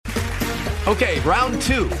Okay, round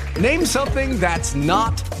two. Name something that's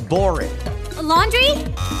not boring. A laundry?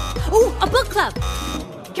 Ooh, a book club.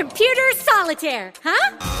 Computer solitaire,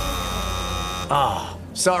 huh? Ah,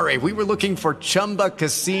 sorry, we were looking for Chumba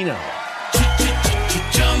Casino.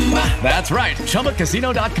 That's right,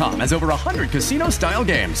 ChumbaCasino.com has over 100 casino-style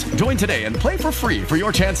games. Join today and play for free for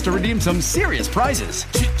your chance to redeem some serious prizes.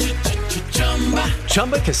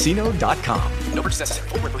 ChumbaCasino.com. No purchase necessary.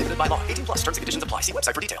 Void where prohibited by law. 18 plus terms and conditions apply. See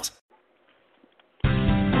website for details.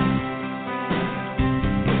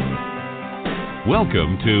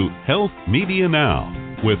 Welcome to Health Media Now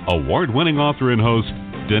with award-winning author and host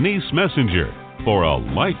Denise Messenger for a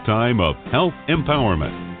lifetime of health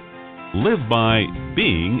empowerment. Live by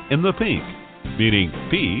being in the pink, meaning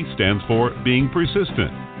P stands for being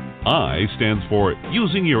persistent, I stands for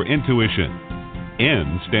using your intuition,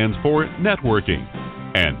 N stands for networking,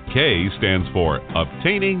 and K stands for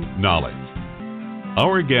obtaining knowledge.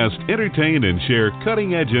 Our guests entertain and share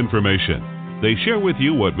cutting-edge information. They share with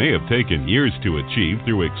you what may have taken years to achieve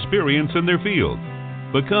through experience in their field.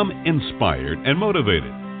 Become inspired and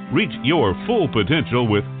motivated. Reach your full potential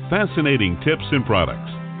with fascinating tips and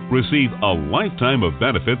products. Receive a lifetime of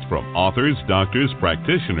benefits from authors, doctors,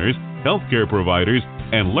 practitioners, healthcare providers,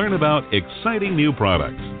 and learn about exciting new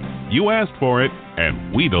products. You asked for it,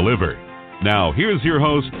 and we deliver. Now, here's your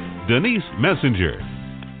host, Denise Messenger.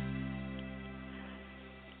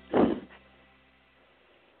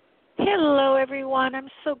 Hello, everyone. I'm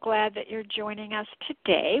so glad that you're joining us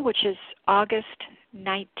today, which is August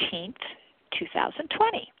 19th,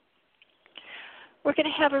 2020. We're going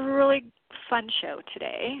to have a really fun show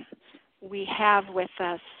today. We have with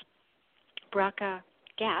us Bracha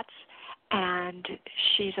Goetz, and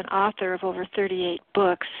she's an author of over 38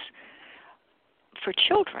 books for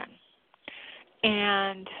children.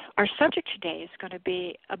 And our subject today is going to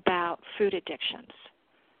be about food addictions.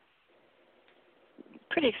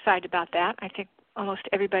 Pretty excited about that. I think almost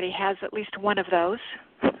everybody has at least one of those.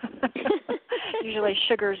 Usually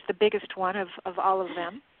sugar is the biggest one of all of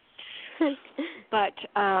them. But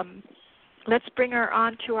let's bring her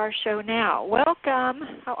on to our show now. Welcome.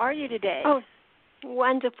 How are you today? Oh,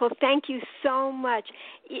 wonderful. Thank you so much.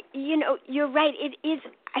 You know, you're right. It is.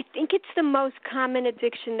 I think it's the most common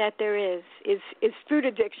addiction that there is food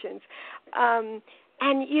addictions. And,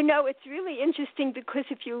 you know, it's really interesting because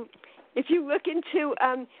if you look into,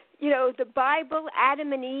 the Bible,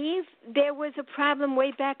 Adam and Eve, there was a problem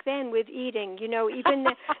way back then with eating. You know, even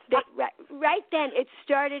right then, it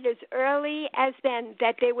started as early as then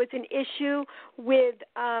that there was an issue with.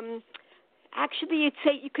 Actually, you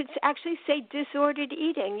could actually say disordered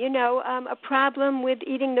eating. You know, a problem with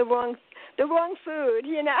eating the wrong food.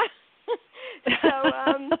 You know,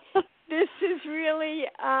 so this is really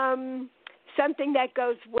something that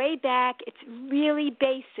goes way back. It's really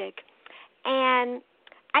basic. And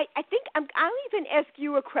I think I'll even ask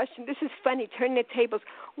you a question. This is funny, turning the tables.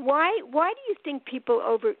 Why do you think people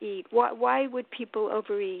overeat? Why would people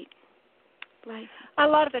overeat? Like, a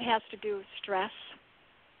lot of it has to do with stress.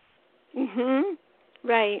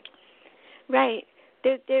 Right. And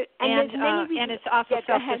there's many reasons. And it's also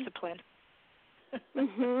self-discipline.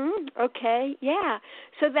 Okay. Yeah.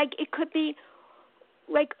 So like it could be.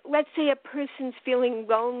 Like, let's say a person's feeling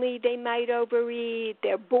lonely, they might overeat,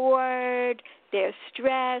 they're bored, they're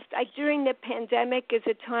stressed. Like during the pandemic is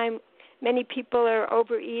a time many people are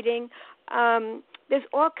overeating. There's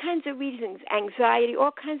all kinds of reasons, anxiety,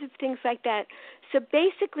 all kinds of things like that. So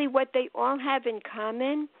basically what they all have in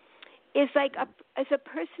common is like as a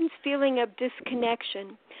person's feeling of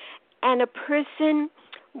disconnection, and a person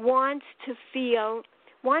wants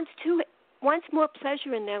more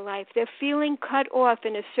pleasure in their life. They're feeling cut off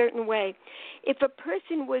in a certain way. If a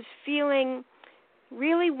person was feeling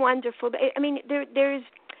really wonderful, I mean, there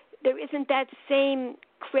isn't that same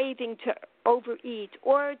craving to overeat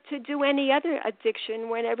or to do any other addiction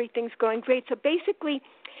when everything's going great. So basically,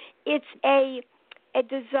 it's a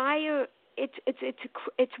desire.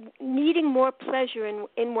 It's needing more pleasure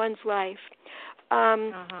in one's life,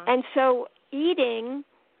 and so eating.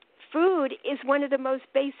 Food is one of the most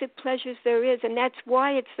basic pleasures there is, and that's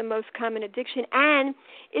why it's the most common addiction. And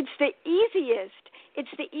it's the easiest.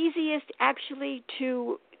 It's the easiest actually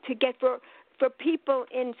to get for people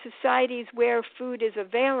in societies where food is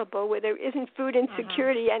available, where there isn't food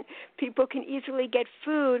insecurity and people can easily get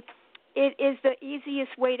food. It is the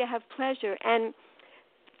easiest way to have pleasure. And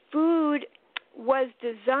food was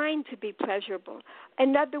designed to be pleasurable.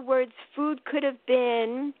 In other words, food could have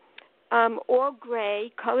been all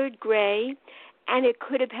gray, colored gray, and it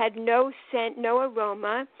could have had no scent, no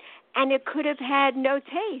aroma, and it could have had no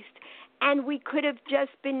taste. and we could have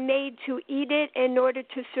just been made to eat it in order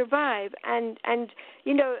to survive. And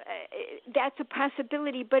you know, that's a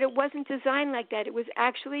possibility, but it wasn't designed like that. It was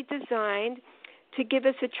actually designed to give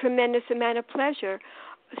us a tremendous amount of pleasure.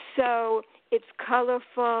 So it's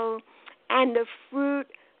colorful, and the fruit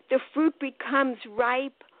becomes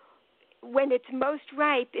ripe. When it's most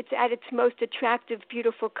ripe, it's at its most attractive,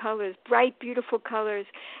 beautiful colors, bright, beautiful colors.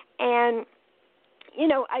 And you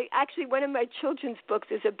know, one of my children's books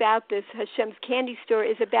is about this. Hashem's Candy Store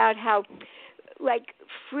is about how, like,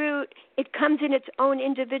 fruit, it comes in its own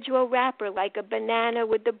individual wrapper, like a banana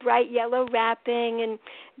with the bright yellow wrapping, and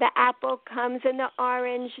the apple comes in the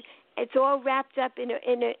orange. It's all wrapped up in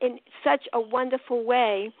such a wonderful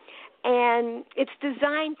way, and it's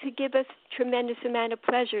designed to give us tremendous amount of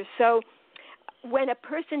pleasure. So when a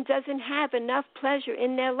person doesn't have enough pleasure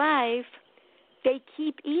in their life, they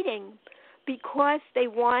keep eating, because they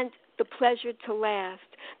want the pleasure to last.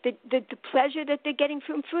 The pleasure that they're getting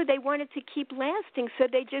from food, they want it to keep lasting, so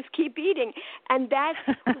they just keep eating. And that's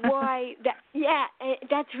why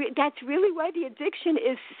that's really why the addiction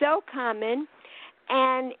is so common,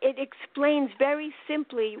 and it explains very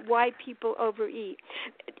simply why people overeat.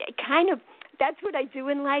 That's what I do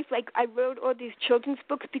in life. Like, I wrote all these children's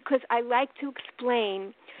books because I like to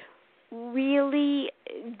explain really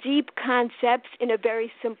deep concepts in a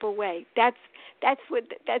very simple way. That's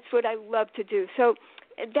what I love to do. So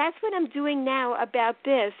that's what I'm doing now about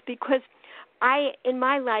this, because I, in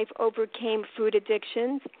my life, overcame food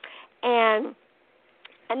addictions, and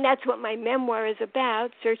that's what my memoir is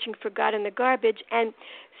about, Searching for God in the Garbage. And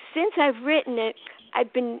since I've written it,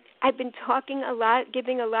 I've been talking a lot,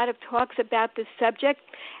 giving a lot of talks about this subject.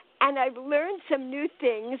 And I've learned some new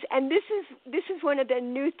things, and this is one of the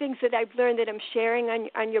new things that I've learned that I'm sharing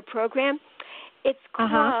on your program. It's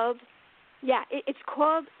called it's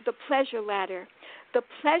called the pleasure ladder. The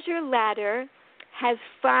pleasure ladder has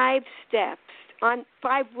 5 steps, on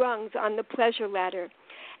 5 rungs on the pleasure ladder.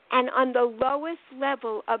 And on the lowest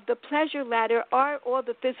level of the pleasure ladder are all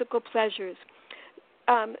the physical pleasures.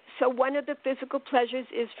 So one of the physical pleasures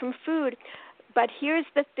is from food. But here's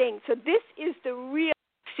the thing. So this is the real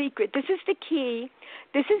secret. This is the key.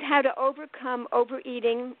 This is how to overcome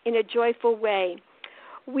overeating in a joyful way.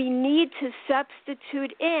 We need to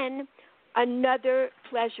substitute in another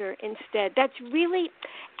pleasure instead. That's really,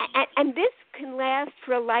 and this can last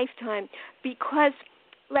for a lifetime, because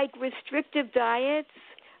like restrictive diets,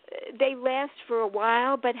 they last for a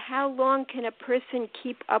while, but how long can a person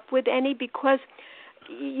keep up with any? Because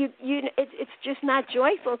it's just not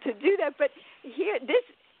joyful to do that. But here, this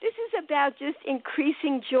is about just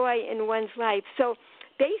increasing joy in one's life. So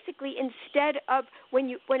basically, instead of when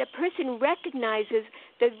a person recognizes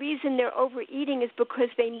the reason they're overeating is because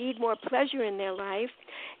they need more pleasure in their life,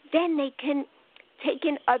 then they can take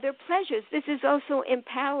in other pleasures. This is also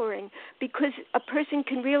empowering, because a person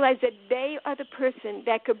can realize that they are the person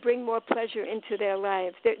that could bring more pleasure into their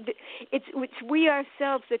lives. It's we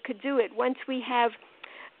ourselves that could do it once we have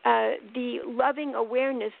the loving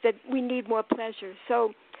awareness that we need more pleasure.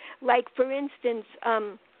 So, like, for instance,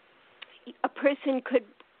 a person could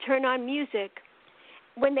turn on music.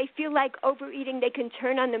 When they feel like overeating, they can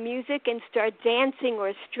turn on the music and start dancing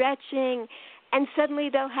or stretching, and suddenly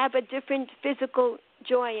they'll have a different physical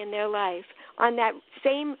joy in their life on that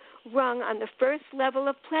same rung on the first level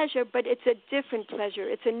of pleasure, but it's a different pleasure.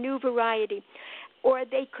 It's a new variety. Or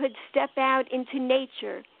they could step out into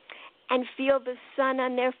nature and feel the sun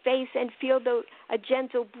on their face and feel a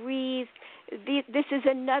gentle breeze. This is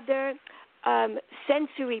another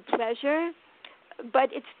sensory pleasure, but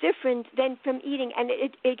it's different than from eating, and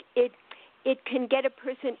it can get a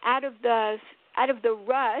person out of the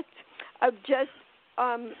rut of just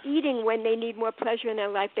eating when they need more pleasure in their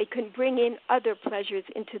life. They can bring in other pleasures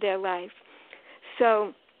into their life.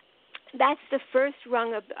 So that's the first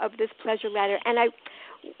rung of this pleasure ladder. And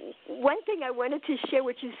one thing I wanted to share,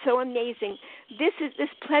 which is so amazing, this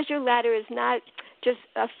pleasure ladder is not just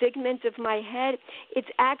a figment of my head. It's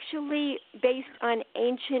actually based on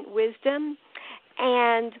ancient wisdom,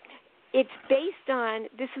 and it's based on,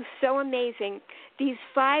 this is so amazing, these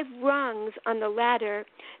 5 rungs on the ladder,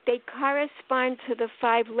 they correspond to the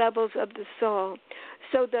 5 levels of the soul.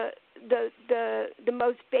 So the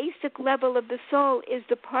most basic level of the soul is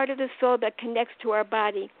the part of the soul that connects to our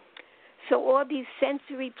body. So all these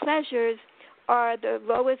sensory pleasures are the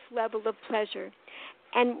lowest level of pleasure.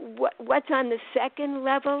 And what's on the second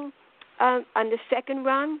level, on the second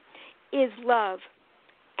rung, is love.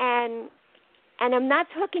 And I'm not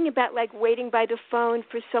talking about like waiting by the phone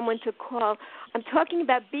for someone to call. I'm talking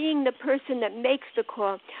about being the person that makes the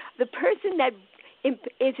call, the person that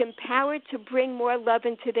is empowered to bring more love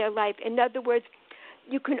into their life. In other words,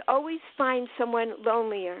 you can always find someone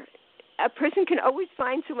lonelier. A person can always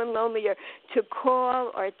find someone lonelier to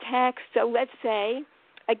call or text. So let's say,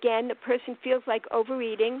 again, the person feels like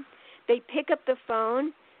overeating. They pick up the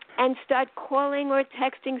phone and start calling or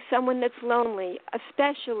texting someone that's lonely,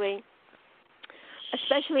 especially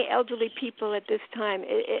elderly people at this time.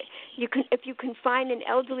 If you can find an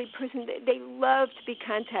elderly person, they love to be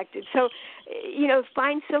contacted. So,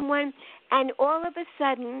 find someone, and all of a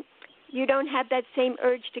sudden, you don't have that same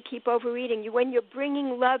urge to keep overeating. When you're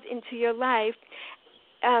bringing love into your life,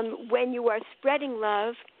 when you are spreading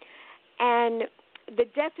love, and the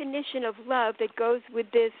definition of love that goes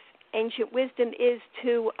with this ancient wisdom is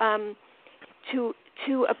to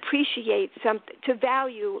appreciate something, to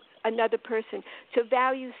value another person, to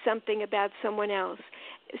value something about someone else.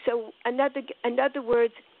 So, in other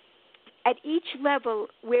words, at each level,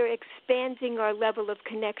 we're expanding our level of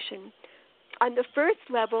connection. On the first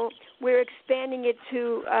level, we're expanding it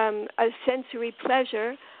to a sensory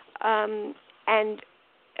pleasure, and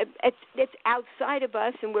it's outside of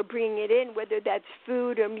us, and we're bringing it in, whether that's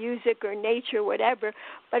food or music or nature or whatever.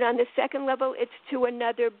 But on the second level, it's to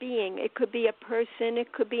another being. It could be a person.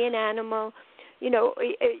 It could be an animal. Even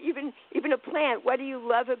a plant. What do you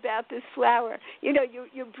love about this flower?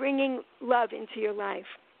 You're bringing love into your life.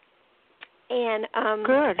 And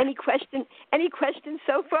good. Any questions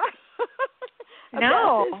so far?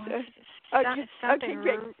 No. Okay,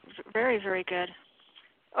 great. Very, very good.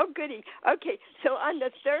 Oh, goody. Okay, so on the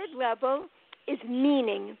third level is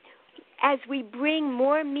meaning. As we bring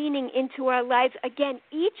more meaning into our lives, again,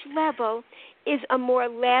 each level is a more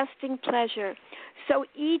lasting pleasure. So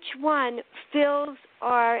each one fills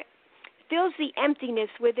the emptiness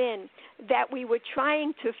within that we were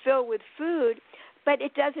trying to fill with food, but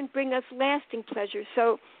it doesn't bring us lasting pleasure.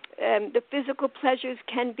 So the physical pleasures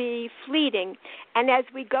can be fleeting, and as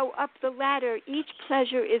we go up the ladder, each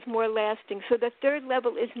pleasure is more lasting. So the third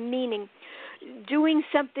level is meaning, doing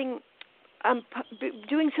something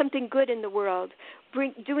good in the world,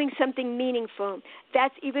 doing something meaningful.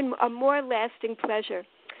 That's even a more lasting pleasure.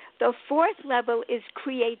 The fourth level is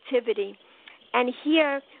creativity, and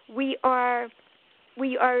here we are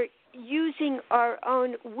using our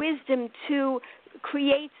own wisdom to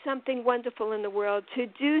create something wonderful in the world, to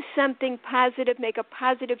do something positive, make a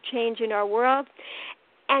positive change in our world.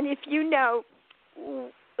 And if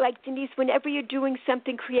like Denise, whenever you're doing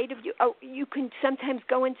something creative, you can sometimes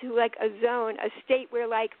go into like a zone, a state where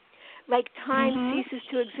like time ceases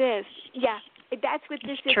to exist. Yeah, that's what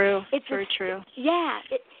this is. True. It's very true. Yeah,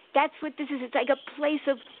 that's what this is. It's like a place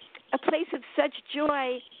of such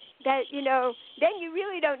joy that, then you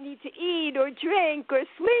really don't need to eat or drink or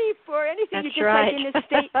sleep or anything. That's You're just right. like in a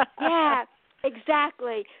state. Yeah,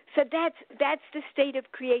 exactly. So that's the state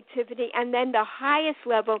of creativity. And then the highest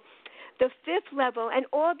level, the fifth level, and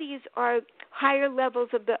all these are higher levels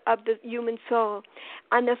of the human soul.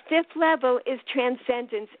 On the fifth level is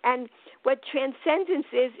transcendence. And what transcendence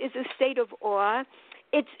is a state of awe.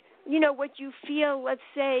 It's what you feel, let's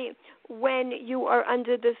say, when you are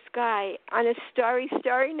under the sky on a starry,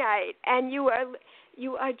 starry night, and you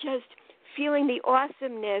are just feeling the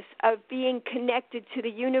awesomeness of being connected to the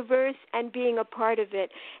universe and being a part of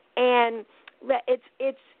it. And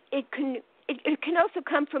it can also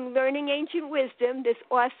come from learning ancient wisdom, this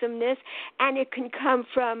awesomeness, and it can come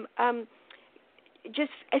from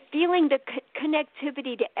just feeling the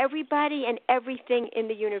connectivity to everybody and everything in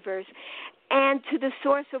the universe, and to the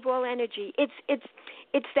source of all energy.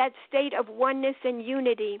 It's that state of oneness and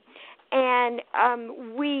unity, and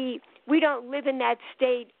we don't live in that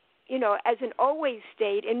state, as an always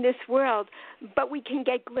state in this world, but we can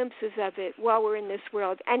get glimpses of it while we're in this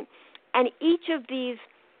world, and each of these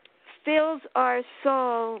fills our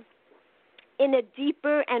soul in a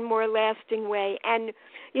deeper and more lasting way. And,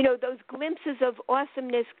 those glimpses of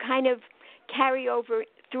awesomeness kind of carry over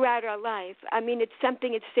throughout our life. I mean, it's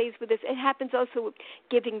something, it stays with us. It happens also with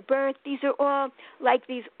giving birth. These are all like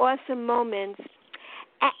these awesome moments.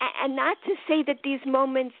 And not to say that these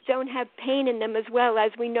moments don't have pain in them as well,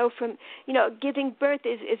 as we know from, giving birth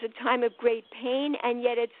is a time of great pain, and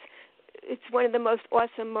yet it's one of the most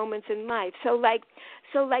awesome moments in life. So like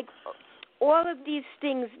all of these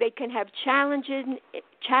things, they can have challenges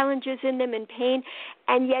in them and pain,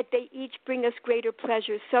 and yet they each bring us greater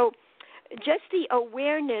pleasure. So just the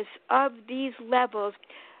awareness of these levels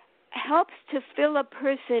helps to fill a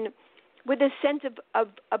person with a sense of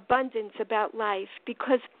abundance about life,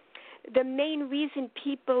 because the main reason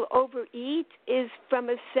people overeat is from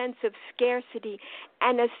a sense of scarcity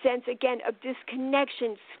and a sense, again, of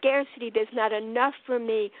disconnection, scarcity. There's not enough for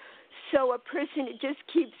me. So a person just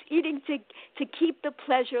keeps eating to keep the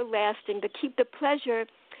pleasure lasting, to keep the pleasure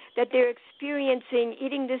that they're experiencing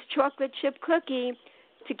eating this chocolate chip cookie.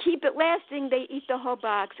 To keep it lasting, they eat the whole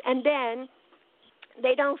box. And then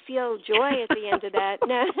they don't feel joy at the end of that.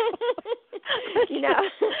 No.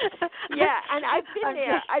 Yeah, and I've been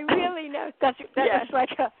there. I really know. That was like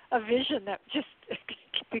a vision that just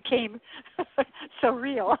became so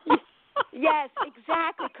real. Yes,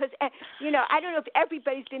 exactly. Because, I don't know if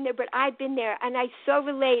everybody's been there, but I've been there, and I so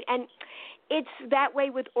relate. And it's that way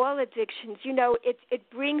with all addictions. It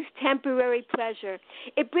brings temporary pleasure.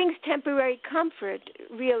 It brings temporary comfort,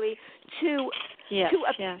 really,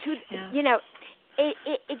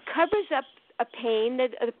 it covers up a pain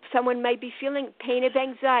that someone might be feeling, pain of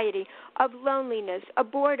anxiety, of loneliness,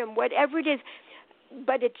 of boredom, whatever it is.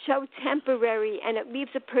 But it's so temporary, and it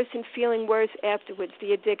leaves a person feeling worse afterwards,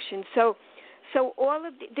 the addiction. So all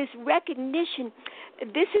of this recognition,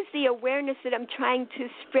 this is the awareness that I'm trying to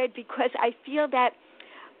spread, because I feel that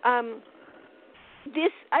I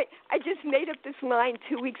just made up this line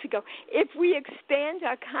 2 weeks ago. If we expand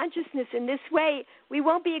our consciousness in this way, we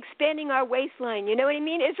won't be expanding our waistline. You know what I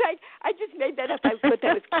mean? It's like, I just made that up. I thought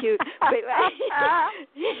that was cute. But,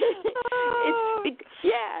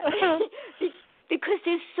 because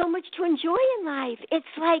there's so much to enjoy in life.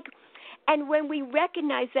 It's like, and when we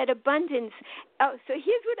recognize that abundance, so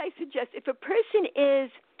here's what I suggest. If a person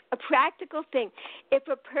is a practical thing, if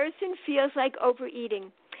a person feels like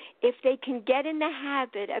overeating, if they can get in the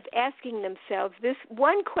habit of asking themselves this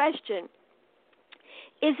one question,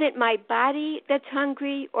 is it my body that's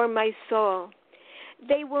hungry or my soul?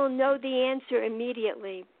 They will know the answer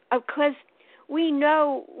immediately. Of course, we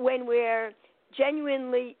know when we're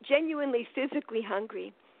genuinely physically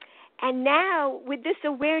hungry. And now, with this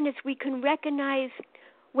awareness, we can recognize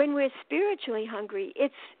when we're spiritually hungry.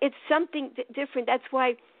 It's something different. That's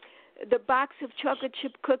why the box of chocolate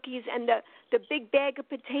chip cookies and the big bag of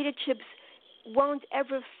potato chips won't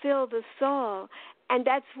ever fill the soul. And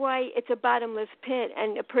that's why it's a bottomless pit,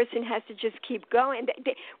 and a person has to just keep going.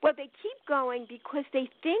 They keep going because they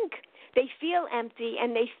feel empty,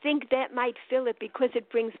 and they think that might fill it because it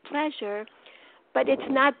brings pleasure. But it's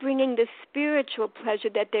not bringing the spiritual pleasure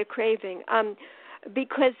that they're craving,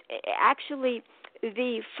 because actually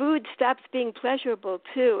the food stops being pleasurable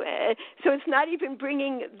too. So it's not even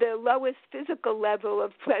bringing the lowest physical level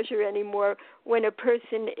of pleasure anymore when a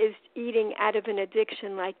person is eating out of an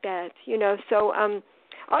addiction like that. So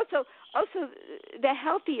also the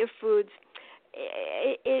healthier foods,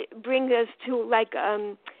 it brings us to like.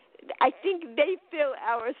 I think they fill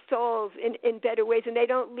our souls in better ways, and they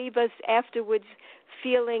don't leave us afterwards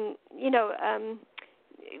feeling,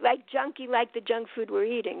 like junky, like the junk food we're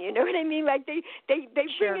eating. You know what I mean? Like they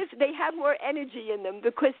bring us, they have more energy in them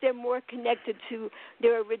because they're more connected to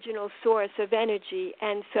their original source of energy.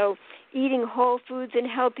 And so eating whole foods and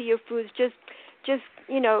healthier foods just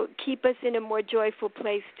keep us in a more joyful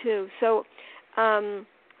place too. So,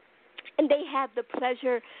 and they have the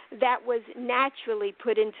pleasure that was naturally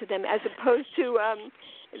put into them, as opposed to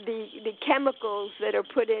the chemicals that are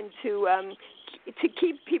put into to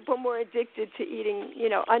keep people more addicted to eating,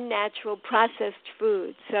 unnatural processed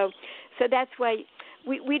food. So that's why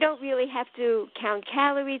we don't really have to count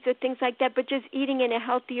calories or things like that, but just eating in a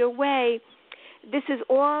healthier way. This is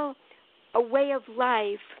all a way of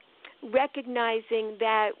life, recognizing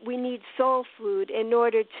that we need soul food in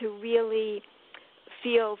order to really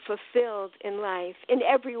feel fulfilled in life in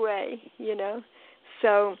every way,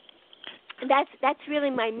 So that's really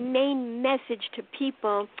my main message to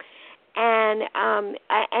people. And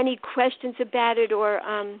any questions about it, or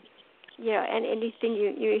and anything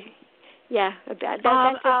you about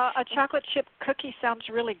that? A chocolate chip cookie sounds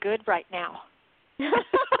really good right now.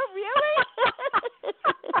 Really?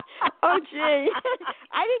 Oh, gee.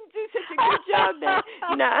 I didn't do such a good job there.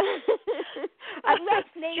 No. Unless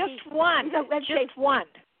maybe. Just one. Just one.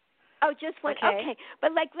 Oh, just one. Okay.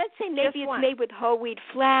 But let's say maybe it's made with whole wheat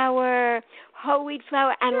flour, and or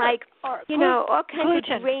all kinds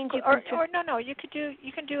gluten. of range. You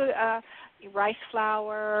can do rice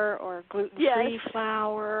flour or gluten-free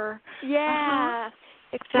flour. Yeah.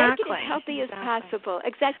 Exactly. Make it as healthy as possible.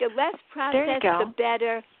 Exactly. The less processed, the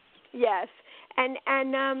better. Yes. And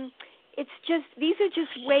it's just, these are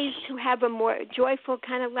just ways to have a more joyful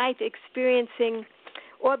kind of life, experiencing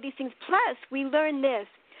all these things. Plus, we learn this,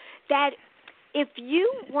 that if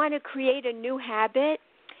you want to create a new habit,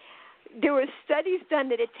 there were studies done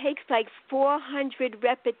that it takes like 400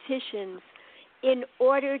 repetitions in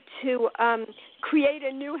order to create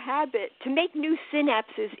a new habit, to make new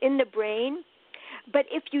synapses in the brain. But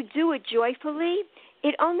if you do it joyfully,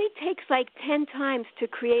 it only takes like 10 times to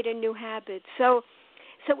create a new habit. So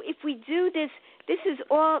if we do this, this is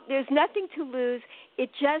all, there's nothing to lose. It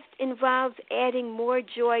just involves adding more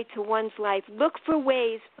joy to one's life. Look for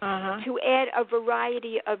ways to add a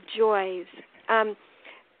variety of joys.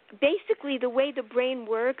 Basically, the way the brain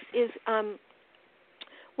works is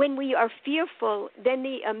when we are fearful, then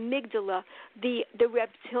the amygdala, the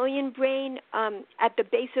reptilian brain at the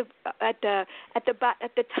base of at the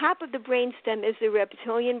top of the brainstem is the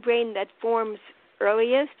reptilian brain that forms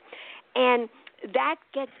earliest, and that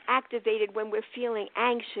gets activated when we're feeling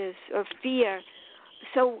anxious or fear.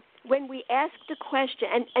 So when we ask the question,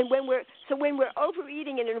 and when we're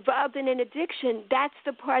overeating and involved in an addiction, that's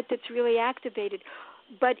the part that's really activated.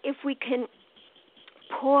 But if we can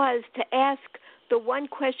pause to ask the one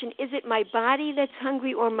question, is it my body that's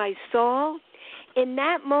hungry or my soul? In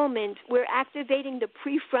that moment, we're activating the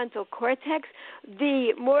prefrontal cortex,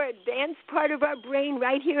 the more advanced part of our brain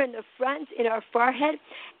right here in the front, in our forehead,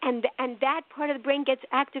 and that part of the brain gets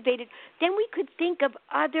activated. Then we could think of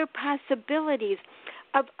other possibilities,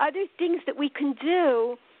 of other things that we can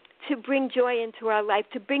do to bring joy into our life,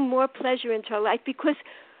 to bring more pleasure into our life, because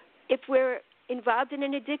if we're involved in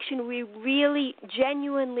an addiction, we really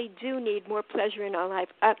genuinely do need more pleasure in our life.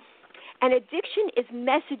 An addiction is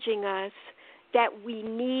messaging us that we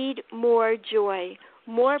need more joy,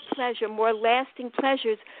 more pleasure, more lasting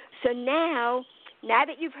pleasures. So now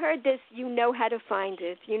that you've heard this, you know how to find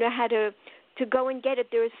it. You know how to go and get it.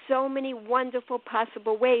 There are so many wonderful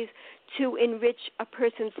possible ways to enrich a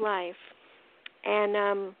person's life.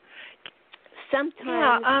 And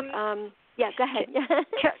sometimes... yeah, go ahead.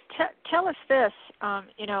 Tell us this.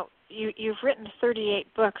 You've written 38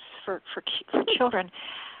 books for children.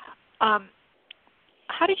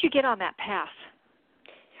 How did you get on that path?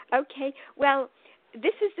 Okay. Well,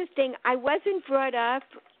 this is the thing. I wasn't brought up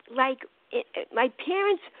like my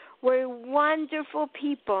parents were wonderful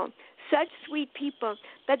people, such sweet people,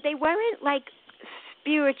 but they weren't like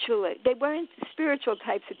they weren't spiritual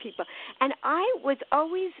types of people. And I was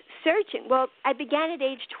always searching. Well, I began at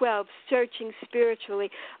age 12 searching spiritually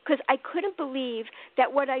because I couldn't believe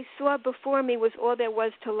that what I saw before me was all there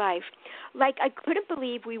was to life. Like, I couldn't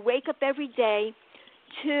believe we wake up every day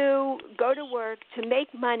to go to work, to make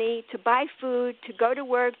money, to buy food, to go to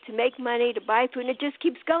work, to make money, to buy food, and it just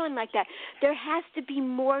keeps going like that. There has to be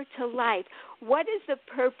more to life. What is the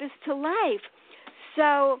purpose to life?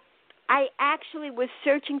 So I actually was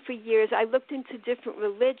searching for years. I looked into different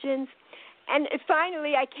religions, and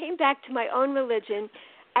finally I came back to my own religion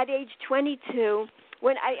at age 22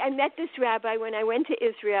 when I met this rabbi when I went to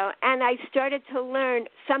Israel, and I started to learn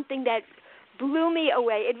something that blew me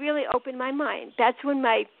away. It really opened my mind. That's when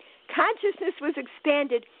my consciousness was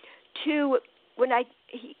expanded to when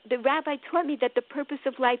the rabbi taught me that the purpose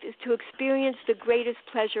of life is to experience the greatest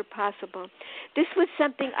pleasure possible. This was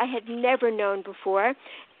something I had never known before,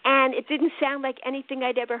 and it didn't sound like anything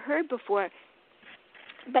I'd ever heard before.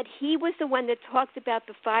 But he was the one that talked about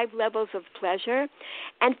the 5 levels of pleasure.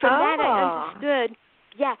 And from that I understood,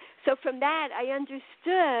 so from that I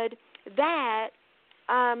understood that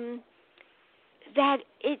that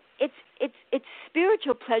it's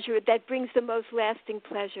spiritual pleasure that brings the most lasting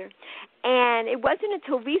pleasure. And it wasn't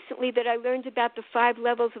until recently that I learned about the 5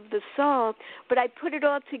 levels of the soul, but I put it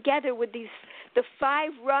all together with the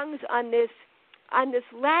 5 rungs on this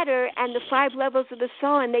ladder and the 5 levels of the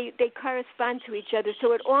soul, and they correspond to each other.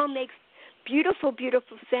 So it all makes beautiful,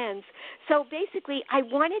 beautiful sense. So basically, I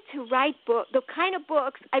wanted to write the kind of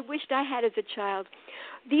books I wished I had as a child.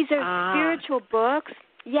 These are spiritual books.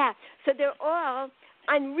 Yeah, so they're all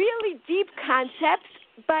on really deep concepts,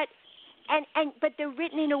 but they're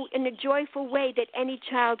written in a joyful way that any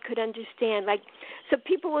child could understand. Like, so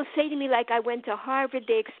people will say to me, like, I went to Harvard,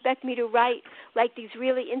 they expect me to write like these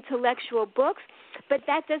really intellectual books, but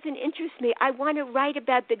that doesn't interest me. I want to write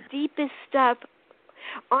about the deepest stuff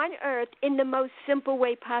on earth in the most simple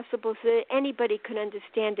way possible so that anybody can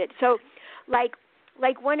understand it. So, like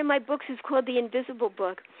one of my books is called The Invisible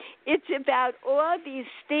Book. It's about all these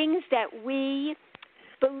things that we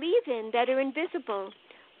believe in that are invisible,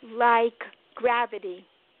 like gravity.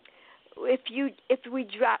 If we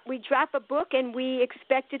drop a book and we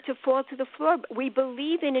expect it to fall to the floor, we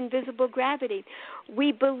believe in invisible gravity.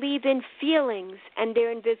 We believe in feelings, and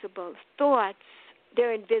they're invisible. Thoughts,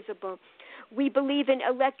 they're invisible. We believe in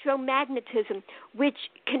electromagnetism, which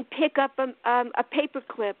can pick up a paper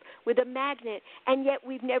clip with a magnet, and yet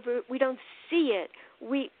we don't see it.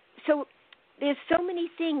 So there's so many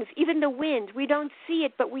things, even the wind. We don't see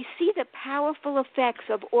it, but we see the powerful effects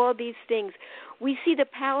of all these things. We see the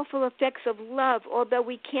powerful effects of love, although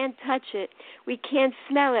we can't touch it. We can't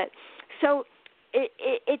smell it. So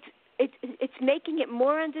it's making it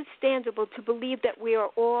more understandable to believe that we are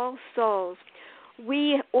all souls.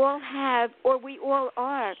 We all have, or we all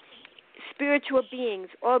are, spiritual beings,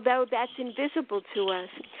 although that's invisible to us.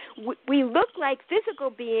 We look like physical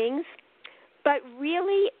beings, but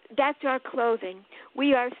really that's our clothing.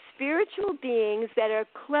 We are spiritual beings that are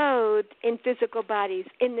clothed in physical bodies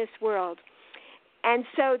in this world. And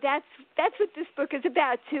so that's what this book is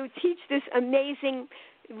about, to teach this amazing,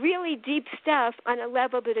 really deep stuff on a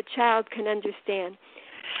level that a child can understand.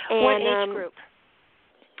 And, what age group?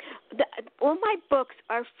 All my books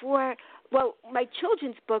are for, well, my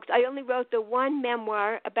children's books, I only wrote the one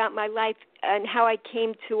memoir about my life and how I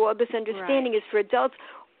came to all this understanding is for adults.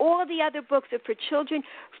 All the other books are for children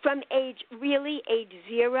from age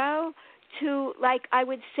 0 to, like, I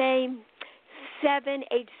would say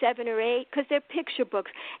age 7 or 8, because they're picture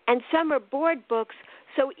books. And some are board books,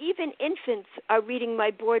 so even infants are reading my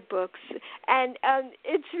board books. And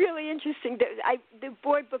it's really interesting. The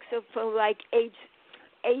board books are for, like, age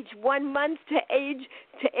 1 month to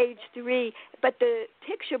age 3, but the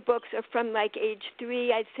picture books are from, like, age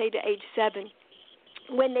 3, I'd say, to age 7.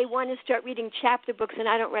 When they want to start reading chapter books, and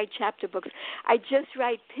I don't write chapter books, I just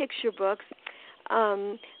write picture books.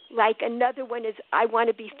 Like another one is I Want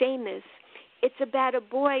to Be Famous. It's about a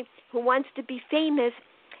boy who wants to be famous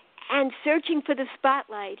and searching for the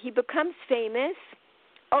spotlight. He becomes famous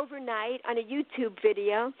overnight on a YouTube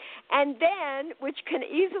video, and then, which can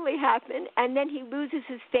easily happen, and then he loses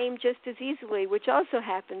his fame just as easily, which also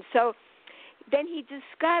happens. So then he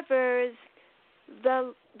discovers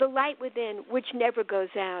the light within, which never goes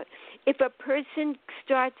out. If a person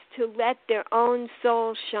starts to let their own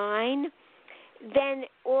soul shine, then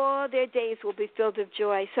all their days will be filled with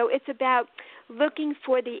joy. So it's about looking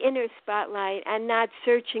for the inner spotlight and not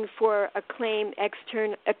searching for acclaim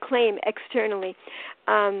externally.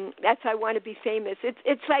 That's I Want to Be Famous.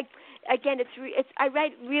 It's like, again, it's I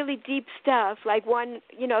write really deep stuff, like one,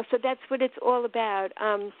 so that's what it's all about.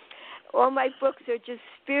 All my books are just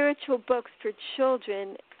spiritual books for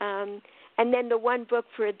children, and then the one book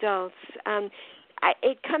for adults.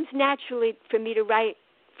 It comes naturally for me to write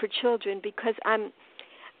for children because I'm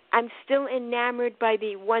still enamored by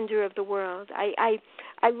the wonder of the world. I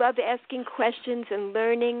love asking questions and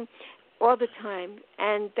learning all the time,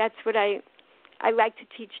 and that's what I like to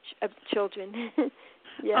teach children.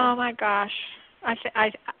 Yeah. Oh my gosh,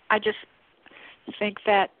 I just think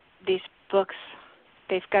that these books,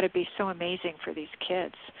 they've got to be so amazing for these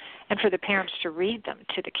kids and for the parents to read them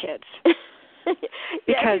to the kids.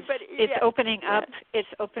 Because it's opening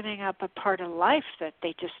up a part of life that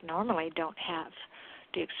they just normally don't have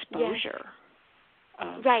the exposure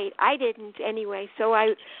of. Right, I didn't anyway, so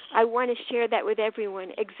I want to share that with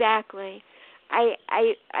everyone. Exactly.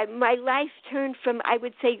 My life turned from, I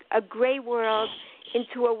would say, a gray world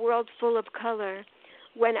into a world full of color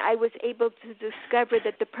when I was able to discover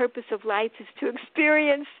that the purpose of life is to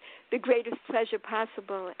experience the greatest pleasure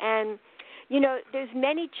possible. And there's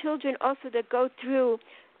many children also that go through,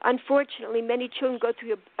 unfortunately, many children go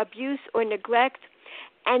through abuse or neglect.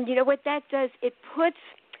 And you know what that does? It puts,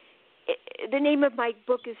 the name of my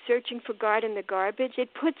book is Searching for God in the Garbage. It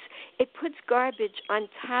puts garbage on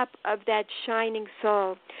top of that shining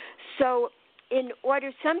soul. So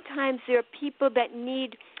sometimes there are people that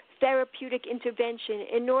need therapeutic intervention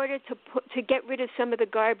in order to get rid of some of the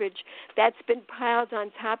garbage that's been piled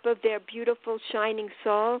on top of their beautiful shining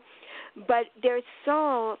soul. But their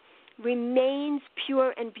soul remains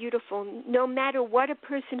pure and beautiful no matter what a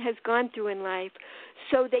person has gone through in life.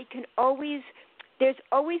 So there's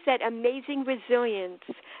always that amazing resilience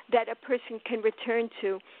that a person can return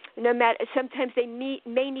to. No matter, sometimes they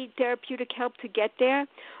may need therapeutic help to get there,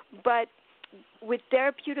 but with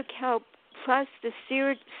therapeutic help plus the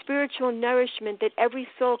spiritual nourishment that every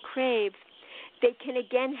soul craves, they can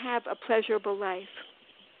again have a pleasurable life.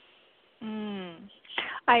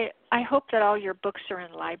 I hope that all your books are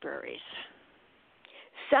in libraries.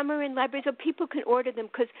 Some are in libraries, so people can order them,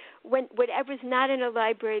 because whatever's not in a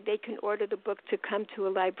library, they can order the book to come to a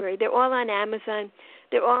library. They're all on Amazon.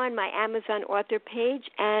 They're all on my Amazon author page,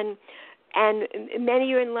 and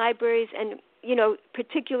many are in libraries, and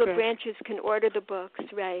particular branches can order the books.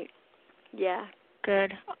 Right? Yeah.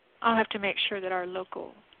 Good. I'll have to make sure that our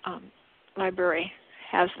local library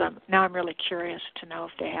has them. Now I'm really curious to know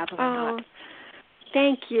if they have them or not.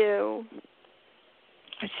 Thank you.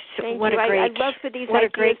 What a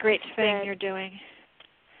great thing you're doing.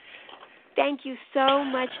 Thank you so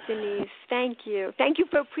much, Denise. Thank you. Thank you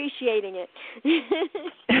for appreciating it.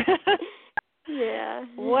 Yeah.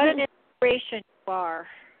 What an inspiration you are.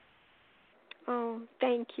 Oh,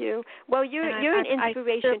 thank you. Well, you're an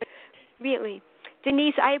inspiration, really.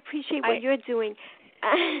 Denise, I appreciate what you're doing.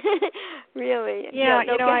 Really. Yeah,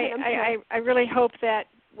 No, I really hope that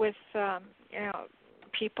with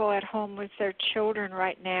people at home with their children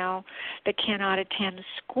right now that cannot attend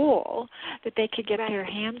school, that they could get their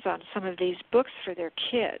hands on some of these books for their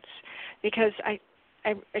kids, because I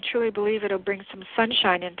truly believe it'll bring some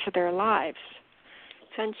sunshine into their lives.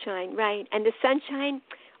 Sunshine, right. And the sunshine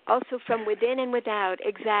also from within and without.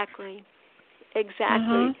 Exactly.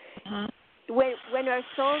 When our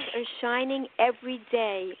souls are shining, every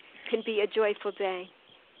day can be a joyful day.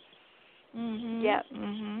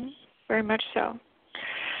 Very much so.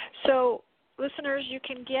 So, listeners, you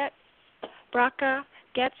can get Bracha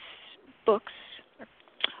Goetz books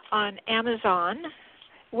on Amazon.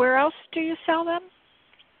 Where else do you sell them?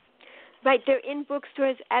 Right, they're in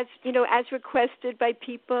bookstores as requested by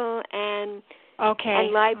people and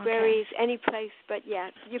libraries, any place. But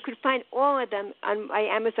you could find all of them on my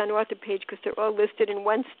Amazon author page because they're all listed in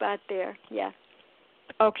one spot there. Yeah.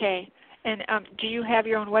 Okay. And do you have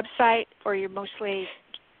your own website, or you're mostly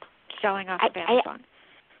selling off of Amazon?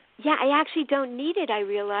 I actually don't need it, I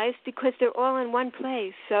realize, because they're all in one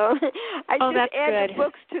place. So I just add the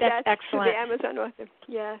books to that's to excellent. the Amazon author.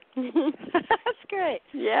 Yeah. That's great.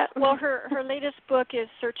 Yeah. Well, her latest book is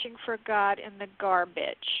Searching for God in the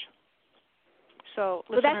Garbage. So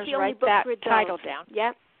listeners, write that title down.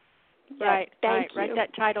 Yep. Right. Thank you. Write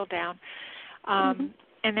that title down.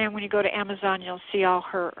 And then when you go to Amazon, you'll see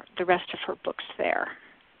the rest of her books there.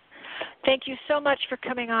 Thank you so much for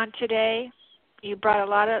coming on today. You brought a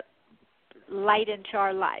lot of light into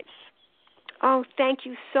our lives. Oh, thank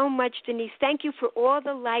you so much, Denise. Thank you for all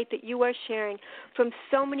the light that you are sharing from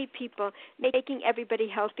so many people, making everybody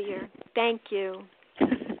healthier. Thank you.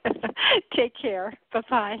 Take care.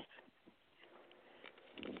 Bye-bye.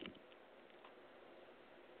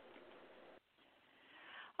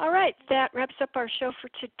 All right, that wraps up our show for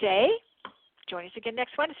today. Join us again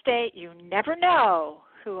next Wednesday. You never know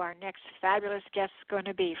who our next fabulous guest is going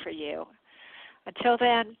to be for you. Until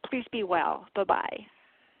then, please be well. Bye-bye.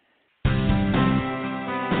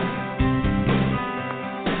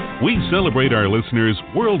 We celebrate our listeners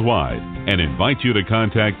worldwide and invite you to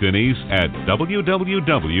contact Denise at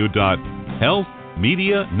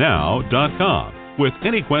www.healthmedianow.com with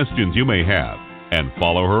any questions you may have, and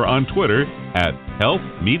follow her on Twitter at Health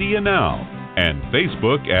Media Now and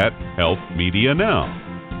Facebook at Health Media Now.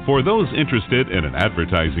 For those interested in an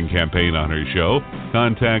advertising campaign on her show,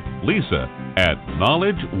 contact Lisa at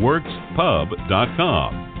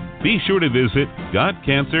knowledgeworkspub.com. Be sure to visit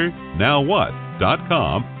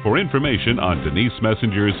GotCancerNowWhat.com for information on Denise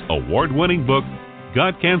Messenger's award-winning book,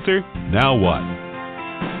 Got Cancer, Now What?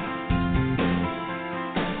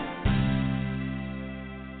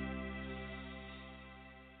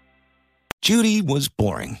 Judy was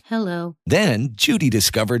boring. Hello. Then Judy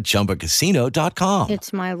discovered ChumbaCasino.com.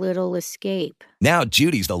 It's my little escape. Now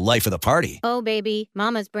Judy's the life of the party. Oh, baby,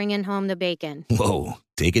 mama's bringing home the bacon. Whoa,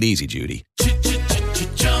 take it easy, Judy.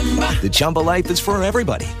 The Chumba life is for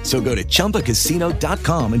everybody. So go to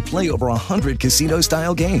ChumbaCasino.com and play over 100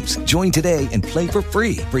 casino-style games. Join today and play for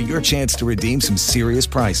free for your chance to redeem some serious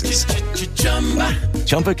prizes.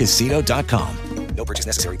 ChumbaCasino.com. No purchase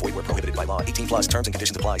necessary. Void where prohibited by law. 18+ terms and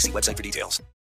conditions apply. See website for details.